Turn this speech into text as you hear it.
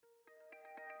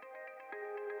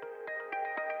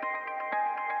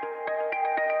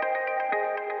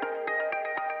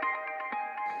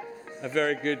A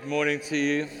very good morning to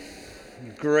you.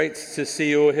 Great to see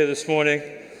you all here this morning.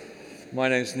 My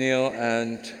name's Neil,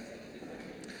 and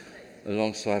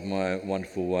alongside my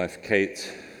wonderful wife,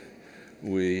 Kate,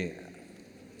 we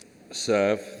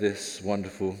serve this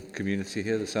wonderful community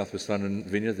here, the Southwest London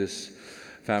Vineyard, this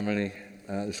family,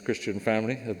 this Christian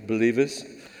family of believers.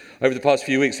 Over the past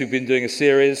few weeks, we've been doing a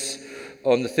series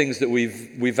on the things that we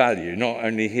value, not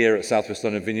only here at Southwest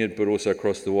London Vineyard, but also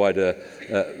across the wider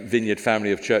Vineyard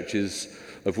family of churches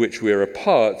of which we're a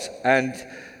part. And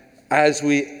as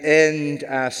we end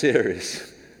our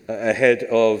series ahead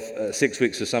of 6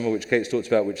 weeks of summer, which Kate's talked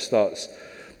about, which starts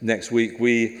next week,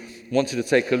 we wanted to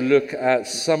take a look at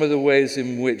some of the ways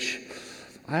in which,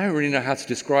 I don't really know how to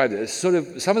describe it, sort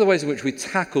of some of the ways in which we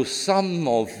tackle some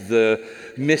of the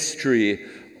mystery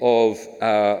of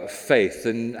our faith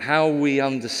and how we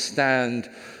understand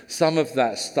some of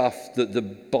that stuff that the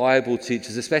Bible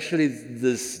teaches, especially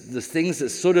the things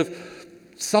that sort of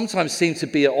sometimes seem to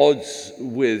be at odds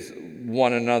with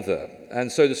one another.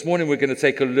 And so this morning we're going to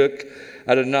take a look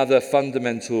at another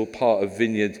fundamental part of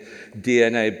Vineyard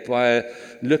DNA by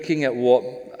looking at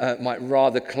what might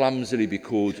rather clumsily be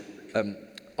called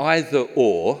either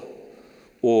or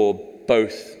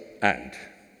both and.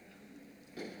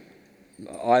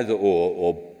 Either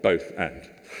or both and.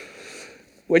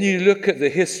 When you look at the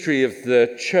history of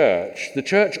the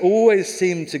church always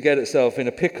seemed to get itself in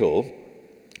a pickle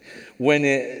when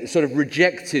it sort of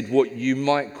rejected what you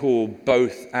might call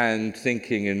both and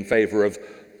thinking in favor of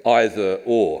either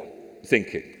or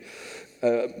thinking.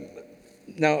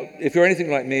 Now, if you're anything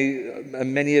like me,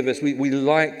 and many of us,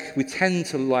 we tend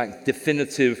to like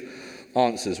definitive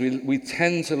answers. We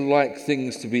tend to like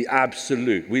things to be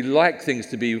absolute. We like things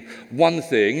to be one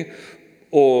thing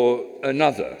or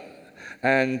another.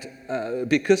 And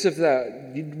because of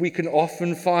that, we can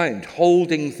often find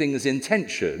holding things in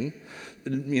tension,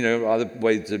 other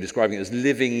ways of describing it as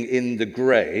living in the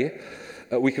grey,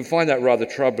 we can find that rather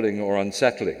troubling or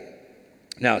unsettling.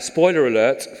 Now, spoiler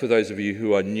alert for those of you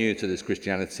who are new to this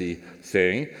Christianity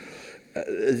thing,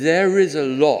 there is a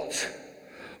lot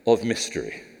of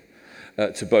mystery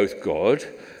to both God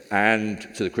and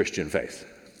to the Christian faith.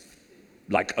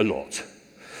 Like a lot.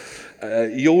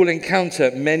 You'll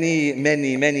encounter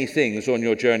many things on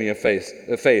your journey of faith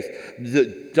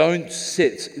that don't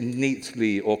sit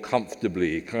neatly or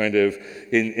comfortably kind of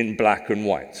in black and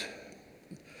white.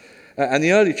 And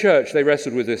the early church, they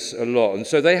wrestled with this a lot. And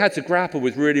so they had to grapple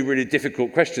with really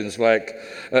difficult questions like,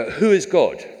 who is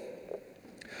God?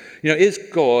 Is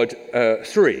God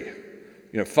three?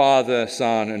 Father,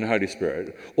 Son, and Holy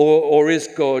Spirit, or is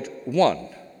God one?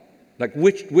 Like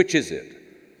which is it?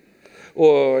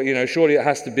 Or surely it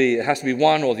has to be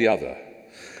one or the other.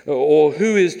 Or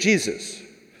who is Jesus?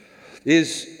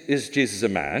 Is Jesus a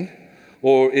man,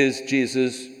 or is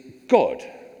Jesus God?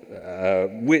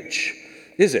 Which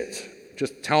is it?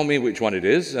 Just tell me which one it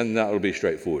is, and that will be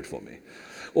straightforward for me.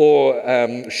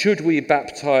 Or should we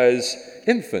baptize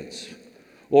infants?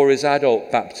 Or is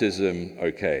adult baptism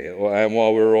okay? And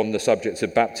while we're on the subject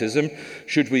of baptism,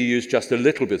 should we use just a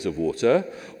little bit of water,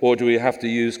 or do we have to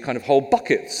use kind of whole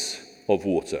buckets of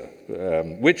water?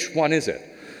 Which one is it?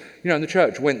 And the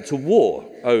church went to war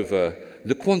over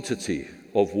the quantity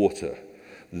of water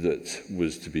that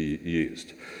was to be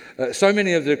used. So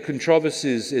many of the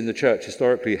controversies in the church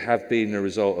historically have been a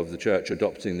result of the church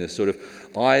adopting this sort of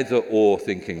either or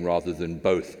thinking rather than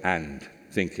both and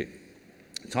thinking.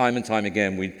 Time and time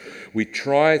again, we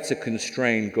try to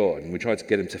constrain God, and we try to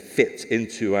get him to fit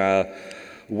into our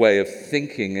way of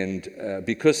thinking. And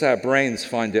because our brains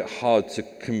find it hard to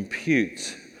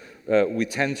compute, we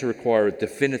tend to require a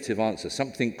definitive answer,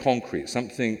 something concrete,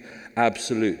 something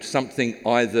absolute, something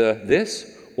either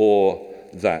this or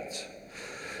that.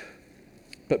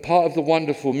 But part of the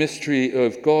wonderful mystery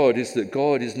of God is that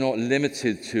God is not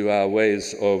limited to our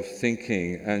ways of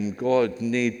thinking, and God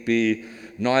need be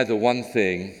neither one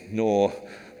thing nor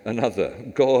another.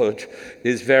 God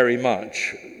is very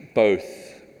much both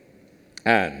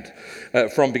and.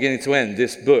 From beginning to end,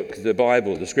 this book, the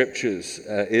Bible, the Scriptures,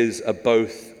 is a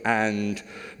both and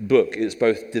book. It's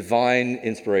both divine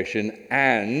inspiration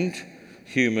and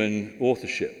human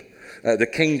authorship. The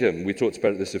kingdom, we talked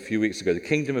about this a few weeks ago, the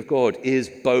kingdom of God is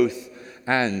both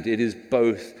and. It is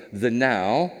both the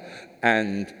now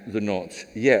and the not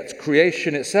yet.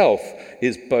 Creation itself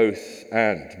is both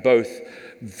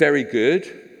very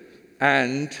good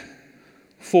and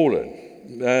fallen.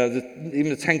 Even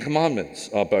the Ten Commandments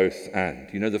are both and.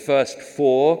 The first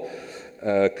four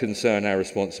concern our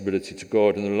responsibility to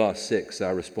God, and the last six,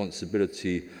 our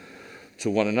responsibility to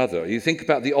one another. You think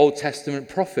about the Old Testament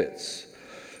prophets.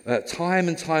 Time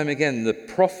and time again, the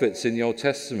prophets in the Old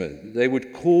Testament, they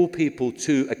would call people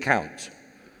to account.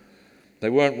 They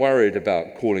weren't worried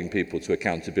about calling people to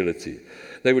accountability.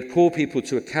 They would call people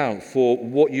to account for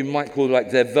what you might call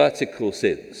like their vertical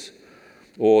sins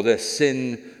or their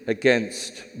sin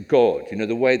against God,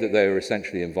 the way that they were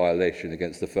essentially in violation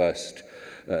against the first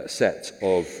set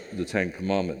of the Ten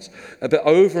Commandments. But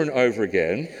over and over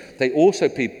again, they also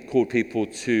called people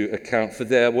to account for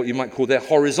their, what you might call their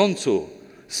horizontal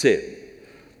sin,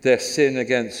 their sin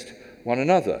against one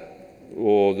another,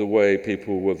 or the way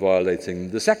people were violating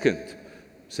the second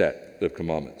set of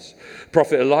commandments.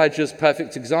 Prophet Elijah's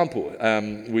perfect example.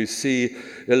 We see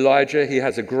Elijah, he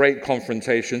has a great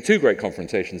confrontation, two great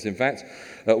confrontations in fact.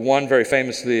 One very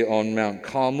famously on Mount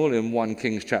Carmel in 1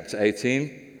 Kings chapter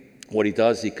 18. What he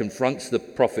does, he confronts the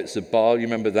prophets of Baal. You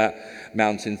remember that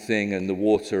mountain thing and the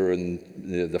water and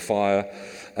the fire.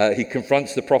 He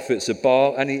confronts the prophets of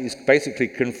Baal, and he's basically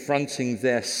confronting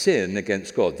their sin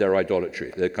against God, their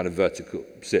idolatry, their kind of vertical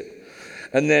sin.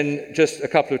 And then just a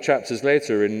couple of chapters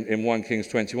later in 1 Kings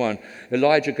 21,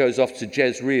 Elijah goes off to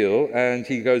Jezreel, and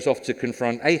he goes off to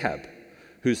confront Ahab,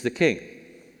 who's the king.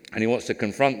 And he wants to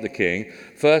confront the king,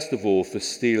 first of all, for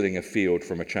stealing a field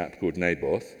from a chap called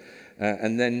Naboth,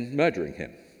 and then murdering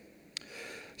him.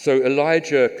 So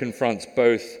Elijah confronts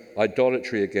both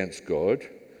idolatry against God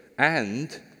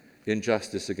and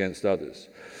injustice against others.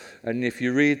 And if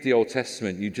you read the Old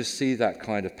Testament, you just see that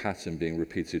kind of pattern being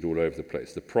repeated all over the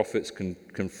place. The prophets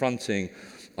confronting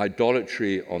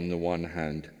idolatry on the one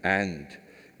hand and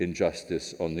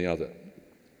injustice on the other.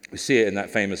 We see it in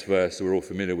that famous verse that we're all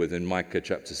familiar with in Micah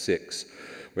chapter 6,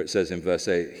 where it says in verse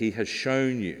 8, "He has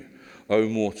shown you, O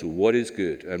mortal, what is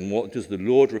good, and what does the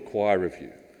Lord require of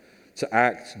you? To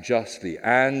act justly,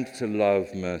 and to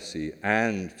love mercy,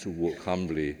 and to walk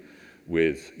humbly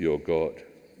with your God."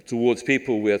 Towards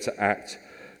people, we are to act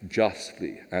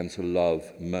justly and to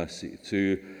love mercy.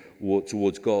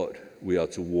 Towards God, we are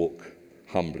to walk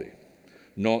humbly.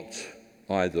 Not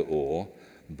either or,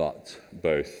 but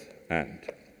both and.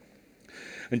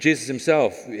 And Jesus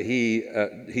himself, he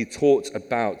taught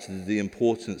about the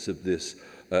importance of this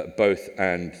both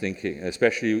and thinking,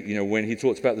 especially when he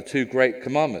talks about the two great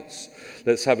commandments.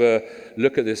 Let's have a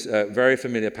look at this very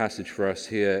familiar passage for us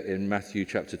here in Matthew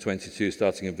chapter 22,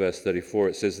 starting in verse 34.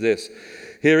 It says this: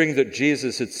 "Hearing that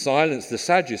Jesus had silenced the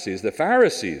Sadducees, the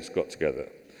Pharisees got together.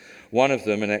 One of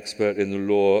them, an expert in the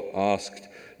law,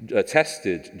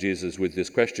 tested Jesus with this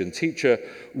question: 'Teacher,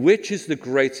 which is the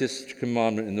greatest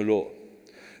commandment in the law?'"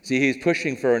 See, he's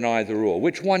pushing for an either or.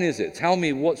 Which one is it? Tell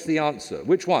me what's the answer.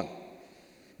 Which one?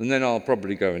 And then I'll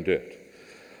probably go and do it.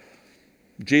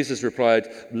 Jesus replied,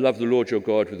 "Love the Lord your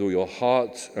God with all your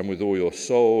heart and with all your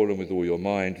soul and with all your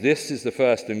mind. This is the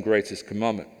first and greatest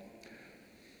commandment."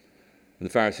 And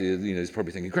the Pharisee, is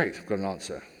probably thinking, great, I've got an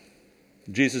answer.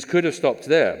 Jesus could have stopped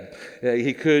there.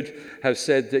 He could have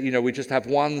said that, we just have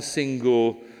one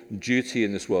single duty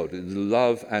in this world,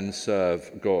 love and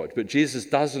serve God. But Jesus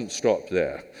doesn't stop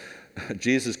there.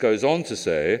 Jesus goes on to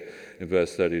say in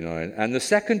verse 39, "And the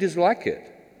second is like it."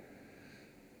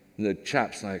 And the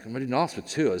chap's like, "I didn't ask for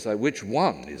two." I was like, "Which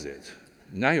one is it?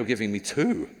 Now you're giving me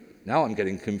two. Now I'm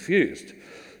getting confused."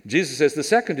 Jesus says, "The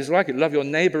second is like it. Love your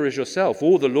neighbor as yourself.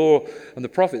 All the law and the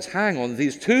prophets hang on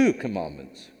these two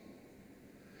commandments."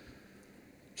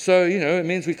 So, it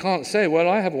means we can't say, well,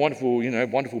 I have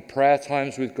wonderful prayer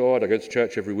times with God. I go to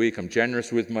church every week. I'm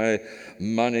generous with my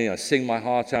money. I sing my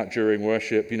heart out during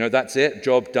worship. That's it.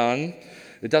 Job done.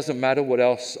 It doesn't matter what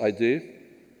else I do.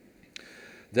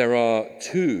 There are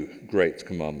two great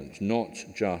commandments, not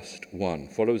just one.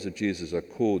 Followers of Jesus are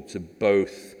called to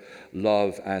both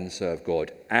love and serve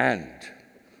God and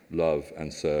love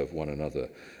and serve one another.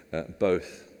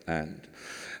 Both and.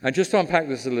 And just to unpack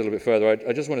this a little bit further,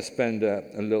 I just want to spend a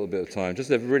little bit of time, just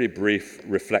a really brief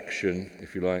reflection,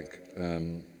 if you like,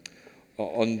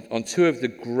 on two of the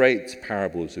great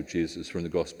parables of Jesus from the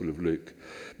Gospel of Luke.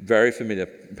 Very familiar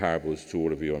parables to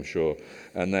all of you, I'm sure.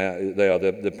 And they are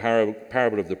the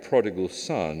parable of the prodigal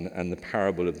son and the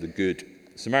parable of the good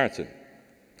Samaritan.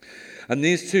 And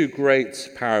these two great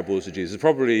parables of Jesus,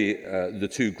 probably the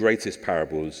two greatest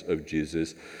parables of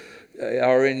Jesus,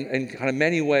 are in kind of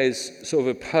many ways sort of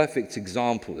a perfect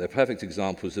example. They're perfect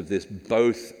examples of this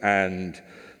both and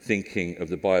thinking of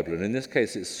the Bible. And in this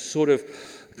case, it's sort of,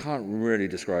 I can't really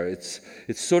describe it.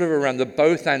 It's sort of around the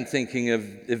both and thinking of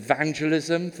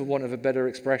evangelism, for want of a better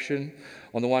expression,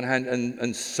 on the one hand,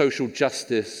 and social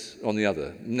justice on the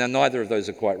other. Now, neither of those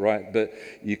are quite right, but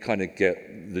you kind of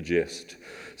get the gist.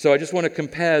 So I just want to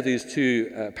compare these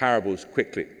two parables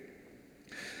quickly.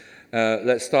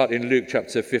 Let's start in Luke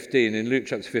chapter 15. In Luke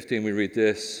chapter 15, we read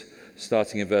this.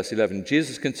 starting in verse 11.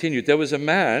 Jesus continued, "There was a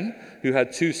man who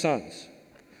had 2 sons.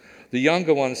 The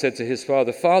younger one said to his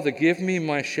father, 'Father, give me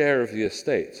my share of the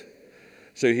estate.'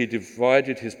 So he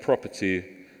divided his property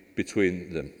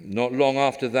between them. Not long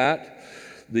after that,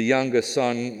 the younger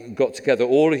son got together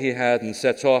all he had and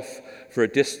set off for a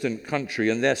distant country,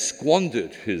 and there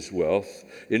squandered his wealth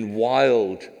in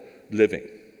wild living.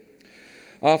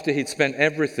 After he'd spent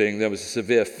everything, there was a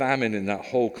severe famine in that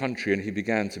whole country, and he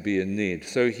began to be in need.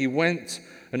 So he went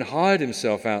and hired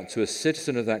himself out to a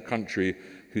citizen of that country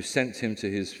who sent him to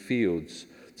his fields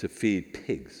to feed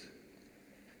pigs."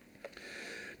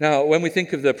 Now, when we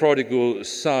think of the prodigal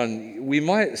son, we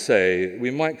might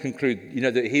conclude,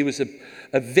 that he was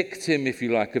a victim, if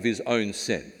you like, of his own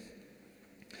sin.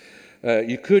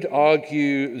 You could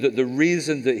argue that the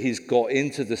reason that he's got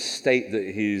into the state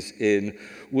that he's in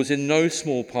was in no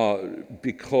small part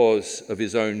because of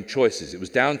his own choices. It was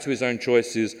down to his own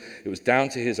choices. It was down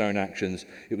to his own actions.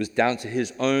 It was down to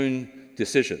his own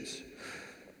decisions.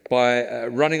 By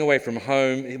running away from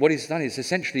home, what he's done is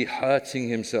essentially hurting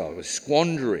himself, He's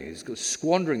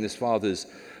squandering this father's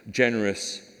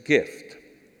generous gift.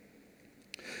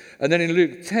 And then in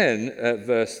Luke 10,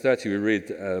 verse 30, we read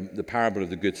the parable of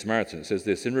the Good Samaritan. It says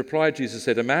this: "In reply, Jesus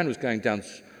said, a man was going down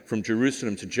from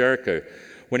Jerusalem to Jericho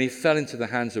when he fell into the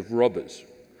hands of robbers.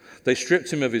 They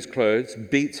stripped him of his clothes,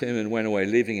 beat him, and went away,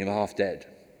 leaving him half dead."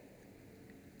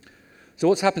 So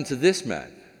what's happened to this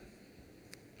man?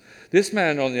 This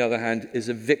man, on the other hand, is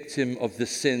a victim of the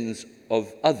sins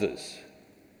of others.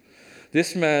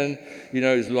 This man,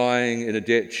 is lying in a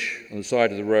ditch on the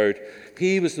side of the road.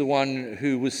 He was the one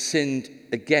who was sinned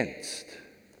against.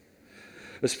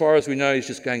 As far as we know, he's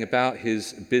just going about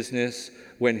his business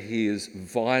when he is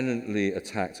violently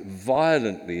attacked,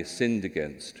 violently sinned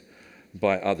against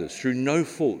by others through no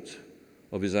fault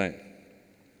of his own.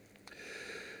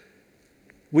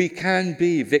 We can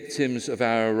be victims of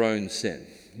our own sin,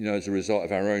 as a result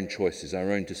of our own choices,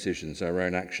 our own decisions, our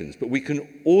own actions. But we can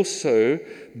also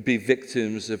be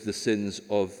victims of the sins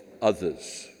of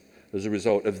others as a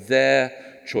result of their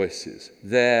choices,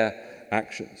 their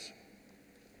actions.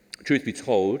 Truth be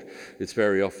told, it's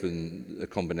very often a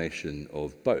combination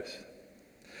of both.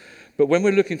 But when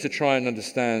we're looking to try and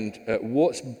understand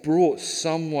what's brought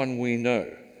someone we know,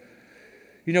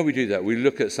 we do that. We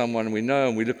look at someone we know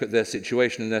and we look at their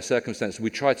situation and their circumstance. We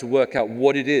try to work out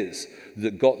what it is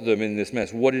that got them in this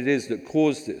mess, what it is that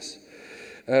caused this.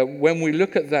 When we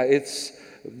look at that,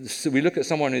 we look at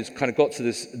someone who's kind of got to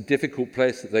this difficult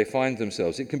place that they find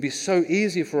themselves. It can be so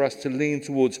easy for us to lean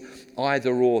towards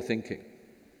either-or thinking.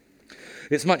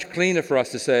 It's much cleaner for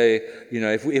us to say,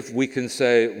 if we can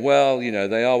say, well,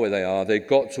 they are where they are, they've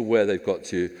got to where they've got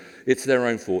to, it's their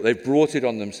own fault, they've brought it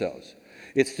on themselves.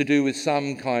 It's to do with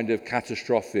some kind of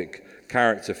catastrophic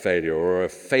character failure or a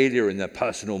failure in their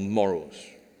personal morals.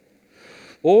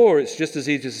 Or it's just as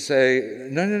easy to say,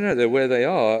 no, they're where they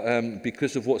are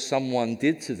because of what someone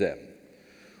did to them.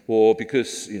 Or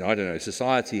because,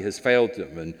 society has failed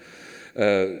them.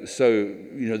 And so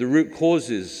the root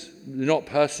causes, they're not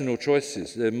personal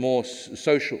choices. They're more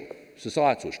social,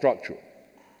 societal, structural.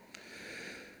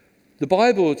 The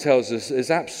Bible tells us there's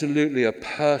absolutely a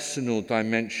personal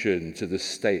dimension to the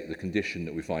state, the condition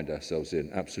that we find ourselves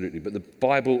in, absolutely. But the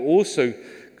Bible also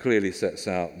clearly sets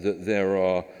out that there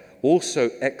are also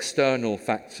external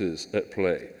factors at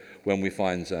play when we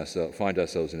find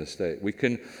ourselves in a state. We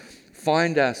can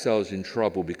find ourselves in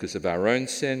trouble because of our own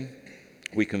sin.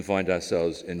 We can find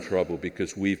ourselves in trouble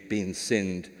because we've been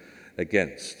sinned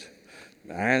against.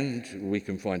 And we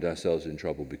can find ourselves in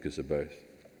trouble because of both.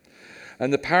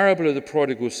 And the parable of the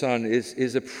prodigal son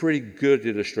is a pretty good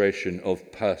illustration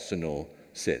of personal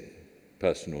sin,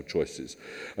 personal choices.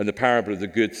 And the parable of the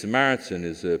Good Samaritan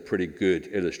is a pretty good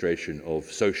illustration of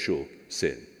social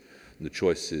sin, the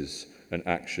choices and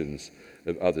actions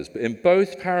of others. But in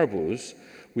both parables,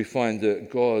 we find that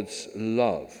God's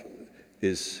love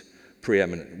is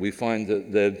preeminent. We find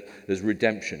that there's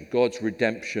redemption, God's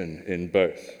redemption in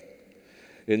both.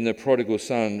 In the prodigal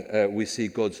son, we see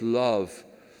God's love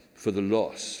for the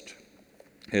lost.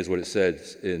 Here's what it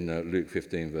says in Luke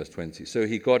 15, verse 20. "So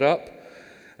he got up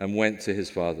and went to his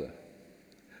father.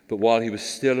 But while he was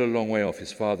still a long way off,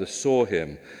 his father saw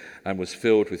him and was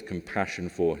filled with compassion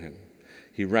for him.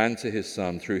 He ran to his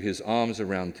son, threw his arms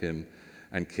around him,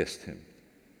 and kissed him."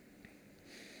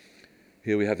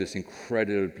 Here we have this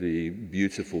incredibly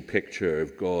beautiful picture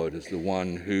of God as the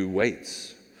one who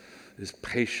waits, this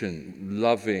patient,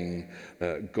 loving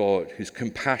God who's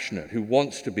compassionate, who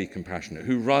wants to be compassionate,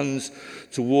 who runs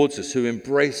towards us, who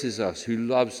embraces us, who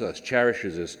loves us,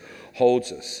 cherishes us,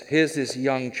 holds us. Here's this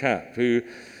young chap who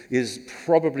is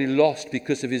probably lost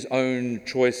because of his own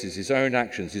choices, his own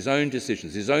actions, his own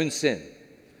decisions, his own sin.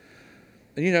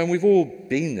 And we've all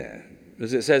been there.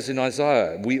 As it says in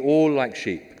Isaiah, we all like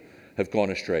sheep have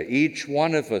gone astray. Each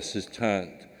one of us has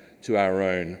turned to our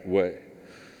own way.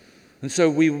 And so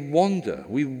we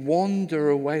wander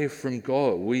away from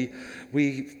God.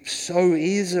 We so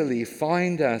easily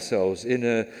find ourselves in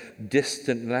a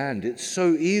distant land. It's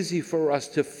so easy for us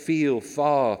to feel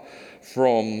far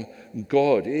from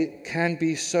God. It can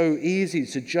be so easy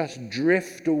to just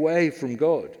drift away from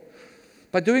God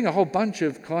by doing a whole bunch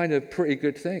of kind of pretty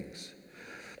good things.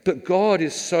 But God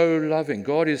is so loving.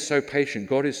 God is so patient.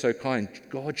 God is so kind.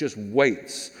 God just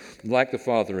waits like the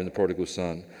father in the prodigal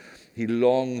son. He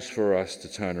longs for us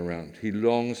to turn around. He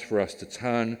longs for us to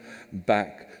turn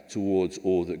back towards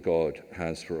all that God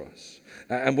has for us.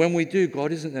 And when we do,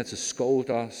 God isn't there to scold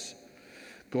us.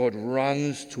 God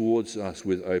runs towards us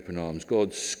with open arms.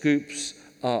 God scoops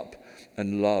up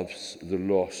and loves the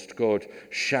lost. God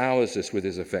showers us with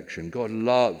his affection. God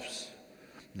loves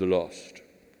the lost.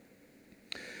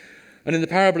 And in the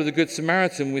parable of the Good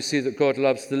Samaritan, we see that God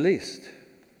loves the least.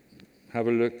 Have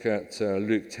a look at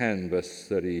Luke 10, verse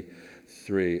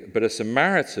 33. But a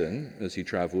Samaritan, as he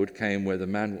traveled, came where the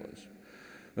man was.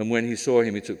 And when he saw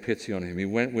him, he took pity on him. He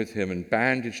went with him and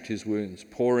bandaged his wounds,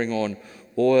 pouring on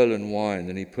oil and wine.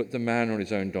 Then he put the man on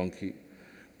his own donkey,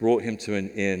 brought him to an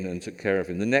inn, and took care of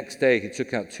him. The next day he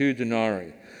took out 2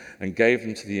 denarii and gave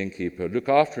them to the innkeeper. Look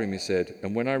after him, he said,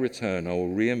 and when I return, I will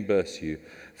reimburse you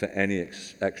for any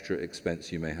extra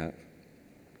expense you may have.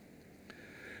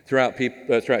 Throughout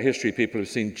history, people have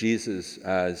seen Jesus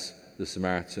as the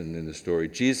Samaritan in the story.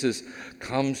 Jesus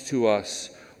comes to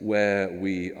us where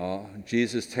we are.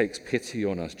 Jesus takes pity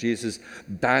on us. Jesus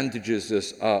bandages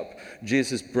us up.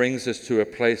 Jesus brings us to a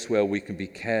place where we can be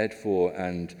cared for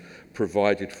and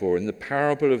provided for. In the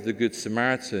parable of the Good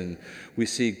Samaritan, we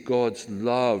see God's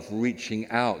love reaching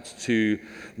out to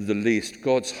the least.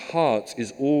 God's heart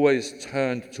is always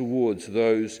turned towards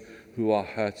those who are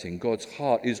hurting. God's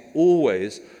heart is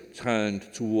always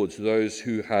turned towards those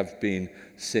who have been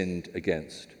sinned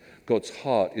against. God's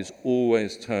heart is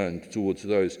always turned towards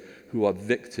those who are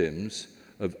victims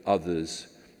of others'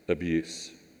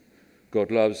 abuse.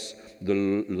 God loves the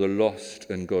lost,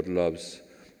 and God loves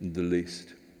the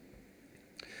least.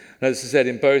 And as I said,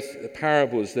 in both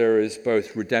parables, there is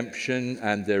both redemption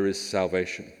and there is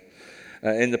salvation.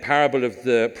 In the parable of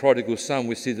the prodigal son,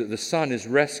 we see that the son is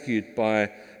rescued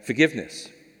by forgiveness.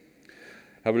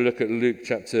 Have a look at Luke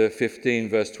chapter 15,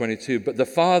 verse 22. But the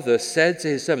father said to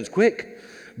his servants, "Quick,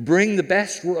 bring the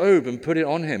best robe and put it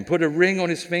on him. Put a ring on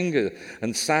his finger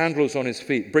and sandals on his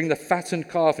feet. Bring the fattened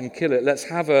calf and kill it. Let's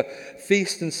have a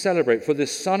feast and celebrate. For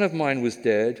this son of mine was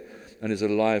dead and is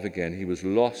alive again. He was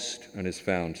lost and is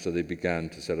found." So they began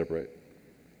to celebrate.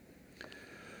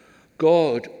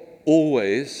 God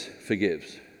always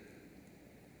forgives.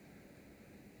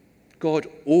 God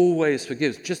always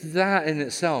forgives. Just that in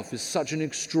itself is such an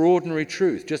extraordinary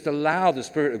truth. Just allow the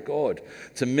Spirit of God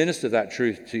to minister that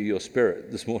truth to your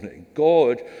spirit this morning.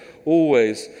 God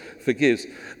always forgives.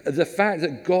 The fact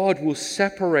that God will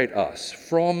separate us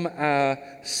from our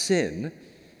sin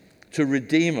to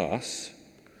redeem us,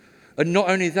 and not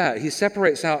only that, he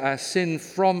separates out our sin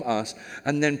from us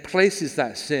and then places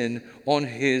that sin on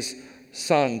his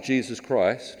Son, Jesus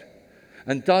Christ,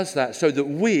 and does that so that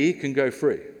we can go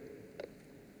free,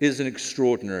 is an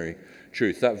extraordinary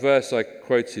truth. That verse I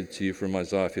quoted to you from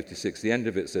Isaiah 56, the end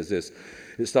of it says this.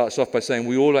 It starts off by saying,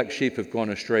 "We all like sheep have gone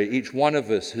astray. Each one of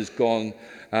us has gone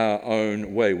our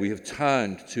own way. We have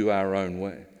turned to our own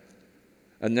way."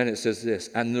 And then it says this,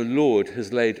 "And the Lord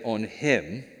has laid on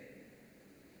him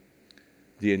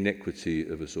the iniquity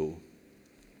of us all."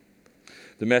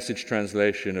 The Message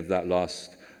translation of that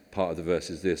last part of the verse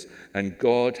is this: "And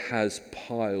God has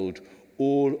piled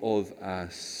all of our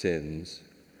sins,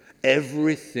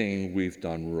 everything we've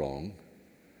done wrong,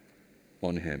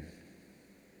 on him."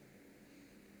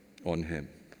 On him.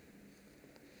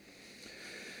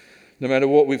 No matter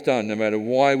what we've done, no matter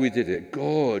why we did it,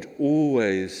 God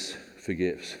always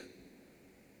forgives.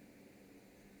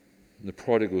 The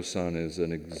prodigal son is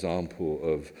an example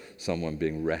of someone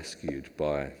being rescued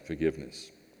by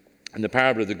forgiveness. In the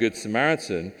parable of the Good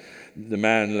Samaritan, the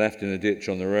man left in a ditch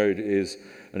on the road is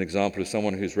an example of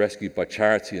someone who's rescued by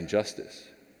charity and justice.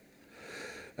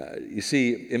 You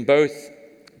see, in both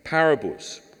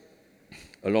parables,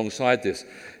 alongside this,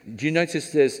 do you notice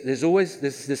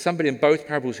there's somebody in both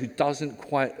parables who doesn't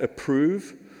quite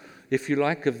approve, if you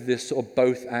like, of this sort of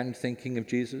both and thinking of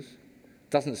Jesus?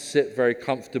 doesn't sit very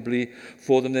comfortably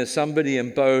for them. There's somebody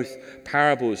in both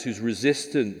parables who's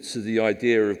resistant to the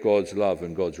idea of God's love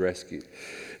and God's rescue.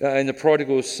 In the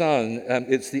prodigal son,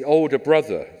 it's the older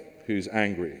brother who's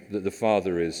angry that the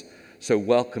father is so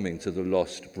welcoming to the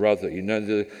lost brother. You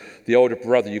know, the older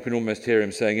brother, you can almost hear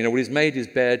him saying, well, he's made his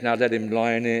bed, now let him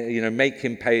lie in it, make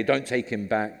him pay, don't take him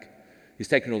back. He's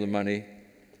taken all the money.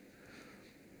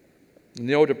 And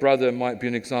the older brother might be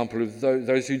an example of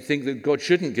those who think that God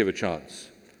shouldn't give a chance.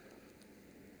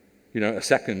 A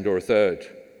second or a third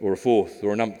or a fourth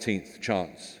or an umpteenth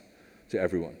chance to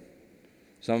everyone.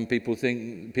 Some people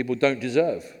think people don't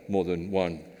deserve more than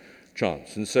one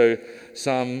chance. And so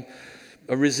some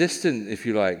are resistant, if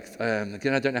you like,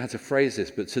 again, I don't know how to phrase this,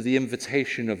 but to the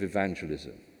invitation of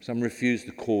evangelism. Some refuse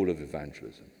the call of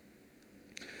evangelism.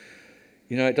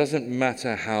 It doesn't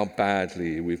matter how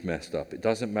badly we've messed up. It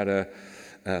doesn't matter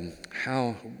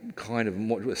how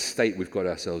what state we've got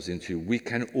ourselves into. We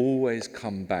can always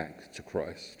come back to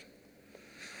Christ.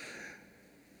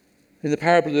 In the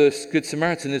parable of the Good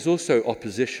Samaritan, there's also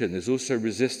opposition. There's also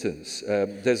resistance.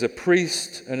 There's a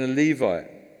priest and a Levite,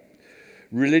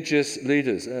 religious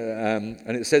leaders.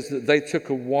 And it says that they took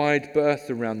a wide berth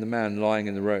around the man lying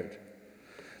in the road.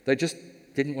 They just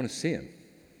didn't want to see him.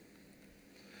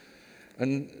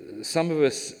 And some of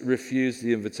us refuse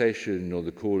the invitation or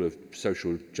the call of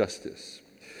social justice.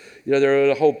 There are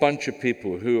a whole bunch of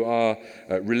people who are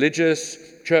religious,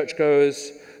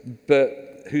 churchgoers,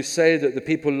 but who say that the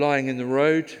people lying in the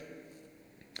road,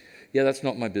 that's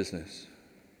not my business.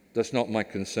 That's not my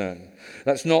concern.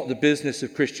 That's not the business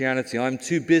of Christianity. I'm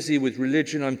too busy with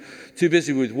religion. I'm too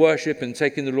busy with worship and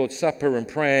taking the Lord's Supper and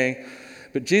praying.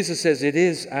 But Jesus says it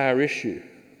is our issue.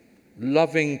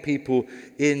 Loving people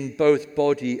in both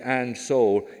body and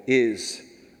soul is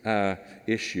our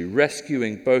issue.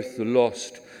 Rescuing both the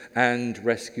lost and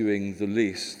rescuing the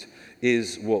least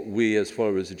is what we as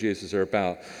followers of Jesus are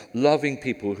about. Loving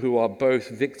people who are both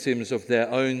victims of their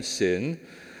own sin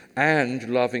and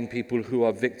loving people who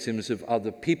are victims of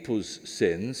other people's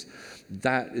sins.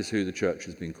 That is who the church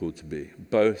has been called to be.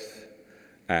 Both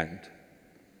and.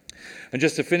 And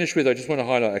just to finish with, I just want to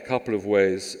highlight a couple of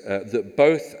ways that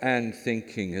both and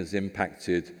thinking has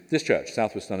impacted this church,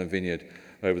 Southwest London Vineyard,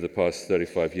 over the past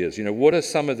 35 years. What are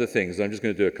some of the things, I'm just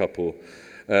going to do a couple,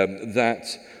 that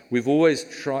we've always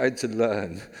tried to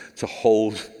learn to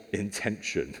hold in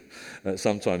tension,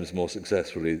 sometimes more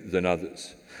successfully than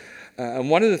others. And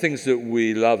one of the things that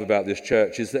we love about this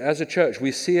church is that as a church,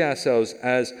 we see ourselves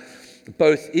as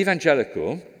both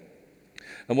evangelical.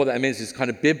 And what that means is kind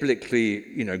of biblically,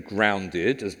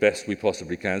 grounded as best we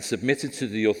possibly can, submitted to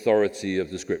the authority of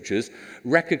the Scriptures,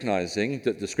 recognizing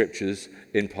that the Scriptures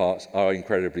in parts are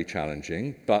incredibly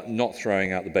challenging, but not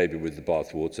throwing out the baby with the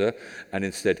bathwater, and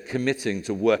instead committing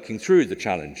to working through the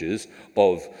challenges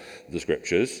of the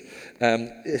Scriptures.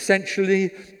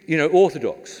 Essentially,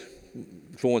 orthodox,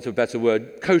 for want of a better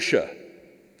word, kosher.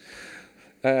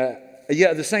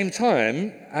 Yet at the same time,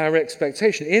 in our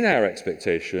expectation,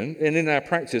 and in our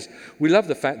practice, we love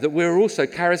the fact that we're also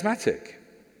charismatic.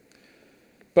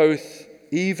 Both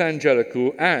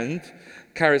evangelical and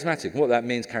charismatic. What that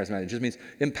means, charismatic, just means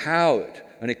empowered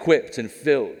and equipped and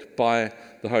filled by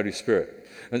the Holy Spirit.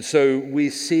 And so we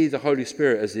see the Holy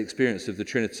Spirit as the experience of the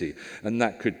Trinity, and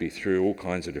that could be through all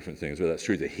kinds of different things, whether that's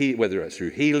through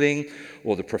healing,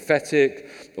 or the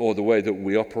prophetic, or the way that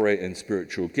we operate in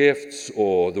spiritual gifts,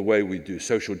 or the way we do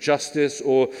social justice,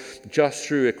 or just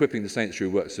through equipping the saints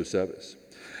through works of service.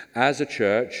 As a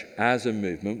church, as a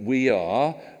movement, we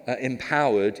are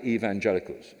empowered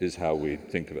evangelicals, is how we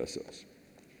think of ourselves.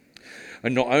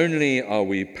 And not only are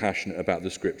we passionate about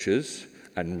the Scriptures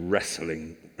and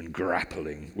wrestling and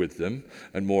grappling with them,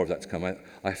 and more of that to come.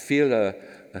 I feel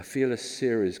a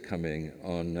series coming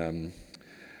on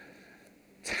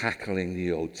tackling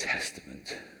the Old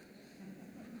Testament.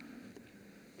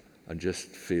 I'm just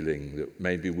feeling that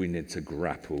maybe we need to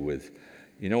grapple with,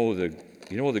 all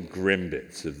the grim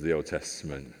bits of the Old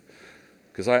Testament.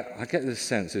 Because I get this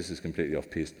sense, this is completely off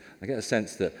piste, I get a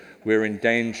sense that we're in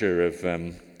danger of,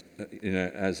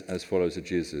 as followers of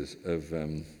Jesus, of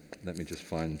let me just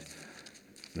find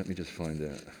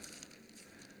it.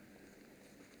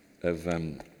 Of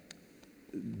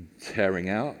tearing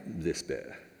out this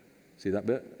bit. See that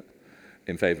bit?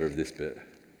 In favour of this bit.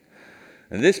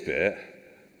 And this bit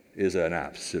is an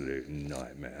absolute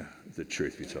nightmare, the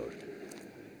truth be told.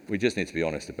 We just need to be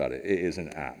honest about it. It is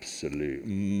an absolute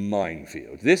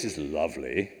minefield. This is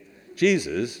lovely.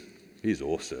 Jesus, he's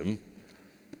awesome.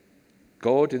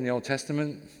 God in the Old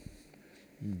Testament,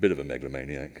 bit of a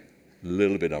megalomaniac. A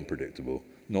little bit unpredictable.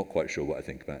 Not quite sure what I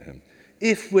think about him.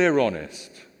 If we're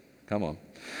honest, come on.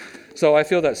 So I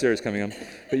feel that series coming on,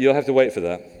 but you'll have to wait for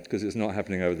that because it's not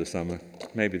happening over the summer.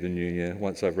 Maybe the new year,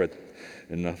 once I've read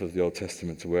enough of the Old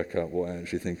Testament to work out what I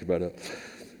actually think about it.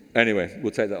 Anyway,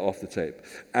 we'll take that off the tape.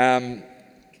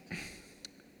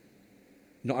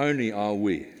 Not only are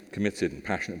we committed and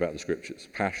passionate about the Scriptures,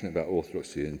 passionate about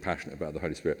orthodoxy and passionate about the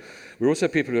Holy Spirit, we're also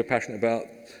people who are passionate about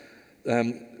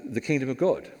the kingdom of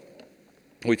God.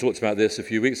 We talked about this a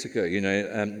few weeks ago.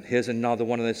 Here's another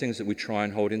one of those things that we try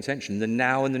and hold in tension, the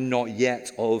now and the not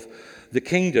yet of the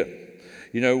kingdom.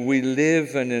 We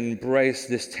live and embrace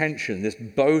this tension, this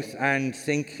both and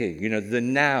thinking, the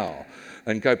now.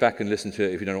 And go back and listen to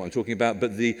it if you don't know what I'm talking about.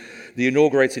 But the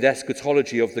inaugurated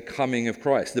eschatology of the coming of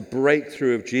Christ, the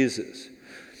breakthrough of Jesus.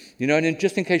 And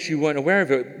just in case you weren't aware of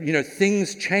it,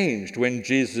 things changed when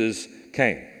Jesus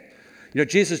came.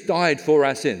 Jesus died for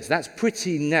our sins. That's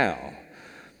pretty now.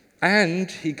 And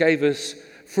he gave us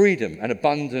freedom and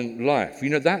abundant life.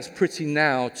 That's pretty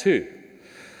now too.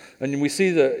 And we see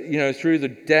that, through the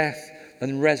death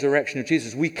and resurrection of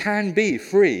Jesus, we can be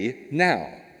free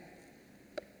now.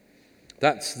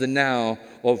 That's the now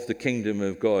of the kingdom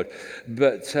of God.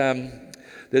 But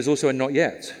there's also a not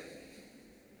yet.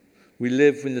 We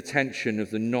live in the tension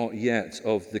of the not yet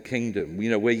of the kingdom.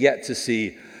 We're yet to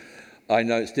see, I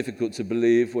know it's difficult to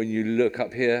believe when you look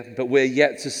up here, but we're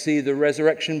yet to see the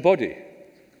resurrection body.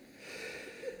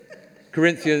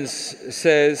 Corinthians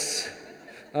says,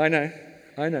 I know.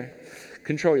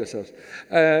 Control yourselves.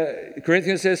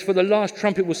 Corinthians says, for the last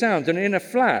trumpet will sound, and in a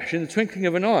flash, in the twinkling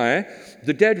of an eye,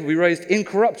 the dead will be raised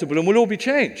incorruptible and will all be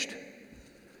changed.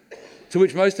 To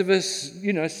which most of us,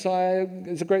 sigh,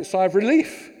 it's a great sigh of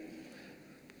relief.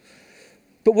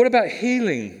 But what about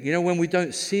healing, when we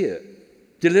don't see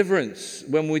it? Deliverance,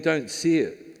 when we don't see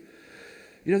it?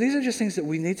 These are just things that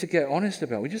we need to get honest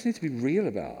about. We just need to be real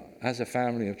about as a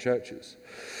family of churches.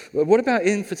 But what about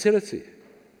infertility?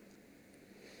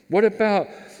 What about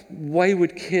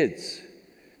wayward kids?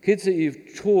 Kids that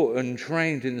you've taught and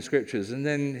trained in the Scriptures and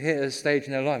then hit a stage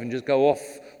in their life and just go off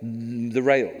the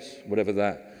rails, whatever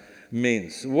that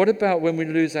means. What about when we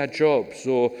lose our jobs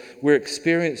or we're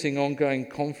experiencing ongoing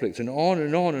conflict, and on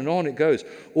and on and on it goes.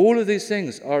 All of these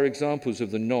things are examples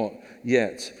of the not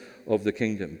yet of the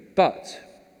kingdom. But,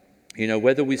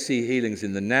 whether we see healings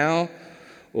in the now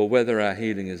or whether our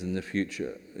healing is in the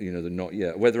future, the not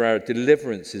yet, whether our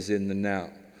deliverance is in the now,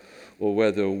 or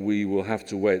whether we will have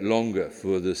to wait longer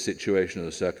for the situation or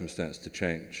the circumstance to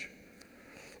change.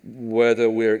 Whether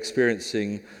we're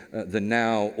experiencing the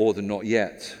now or the not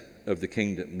yet of the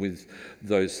kingdom with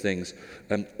those things.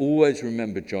 Always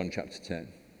remember John chapter 10.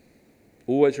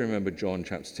 Always remember John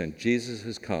chapter 10. Jesus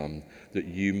has come that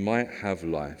you might have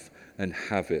life and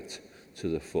have it to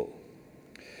the full.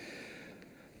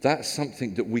 That's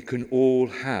something that we can all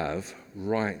have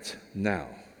right now.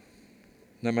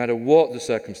 No matter what the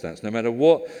circumstance, no matter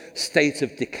what state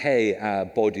of decay our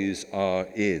bodies are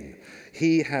in,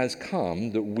 he has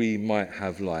come that we might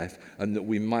have life and that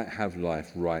we might have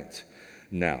life right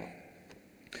now.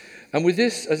 And with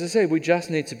this, as I say, we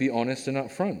just need to be honest and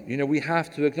upfront. We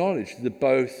have to acknowledge the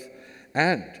both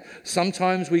and.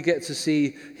 Sometimes we get to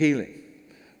see healing,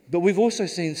 but we've also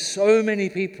seen so many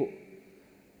people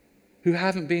who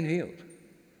haven't been healed.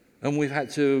 And we've had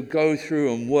to go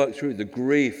through and work through the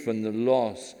grief and the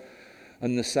loss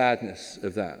and the sadness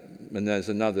of that. And there's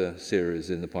another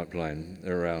series in the pipeline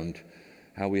around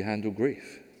how we handle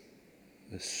grief.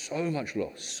 There's so much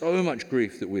loss, so much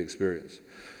grief that we experience.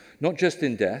 Not just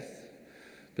in death,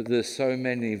 but there's so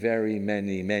many, very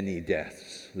many, many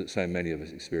deaths that so many of us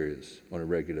experience on a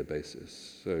regular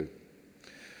basis. So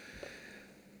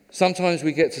sometimes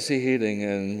we get to see healing,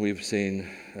 and we've seen,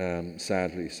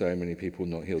 sadly, so many people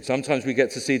not healed. Sometimes we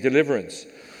get to see deliverance.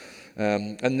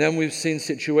 And then we've seen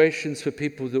situations for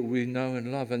people that we know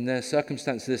and love, and their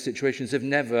circumstances, their situations have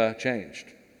never changed.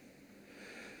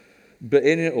 But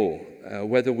in it all,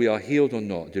 whether we are healed or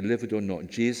not, delivered or not,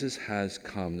 Jesus has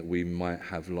come that we might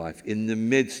have life in the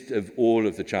midst of all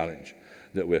of the challenge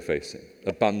that we're facing.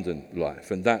 Abundant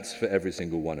life. And that's for every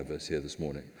single one of us here this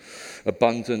morning.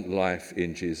 Abundant life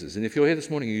in Jesus. And if you're here this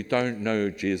morning and you don't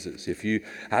know Jesus, if you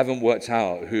haven't worked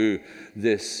out who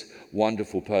this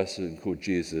wonderful person called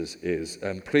Jesus is,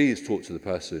 please talk to the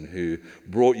person who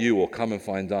brought you, or come and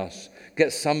find us.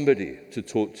 Get somebody to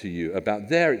talk to you about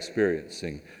their experience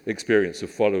of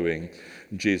following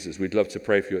Jesus. We'd love to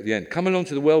pray for you at the end. Come along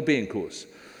to the Wellbeing course.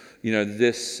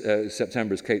 This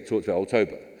September, as Kate talked about,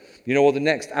 October. Or the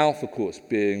next Alpha course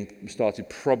being started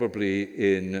probably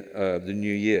in the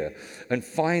new year. And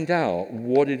find out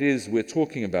what it is we're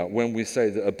talking about when we say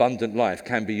that abundant life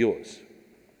can be yours.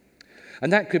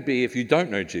 And that could be if you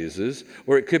don't know Jesus,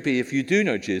 or it could be if you do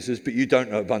know Jesus, but you don't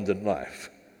know abundant life.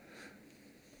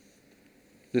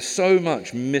 There's so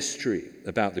much mystery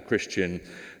about the Christian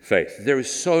faith. There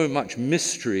is so much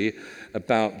mystery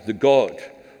about the God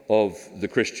of the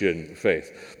Christian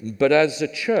faith. But as a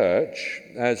church,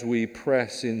 as we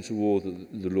press into all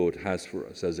that the Lord has for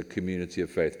us as a community of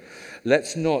faith,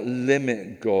 let's not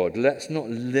limit God. Let's not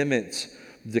limit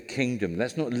the kingdom.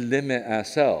 Let's not limit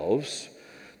ourselves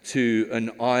to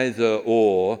an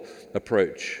either-or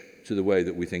approach to the way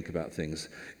that we think about things.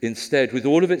 Instead, with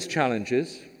all of its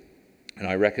challenges, and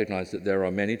I recognize that there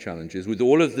are many challenges, with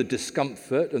all of the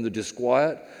discomfort and the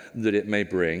disquiet that it may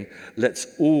bring, let's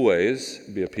always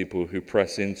be a people who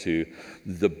press into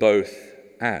the both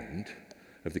and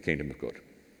of the kingdom of God.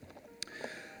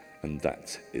 And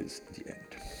that is the end.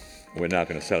 We're now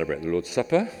going to celebrate the Lord's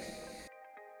Supper.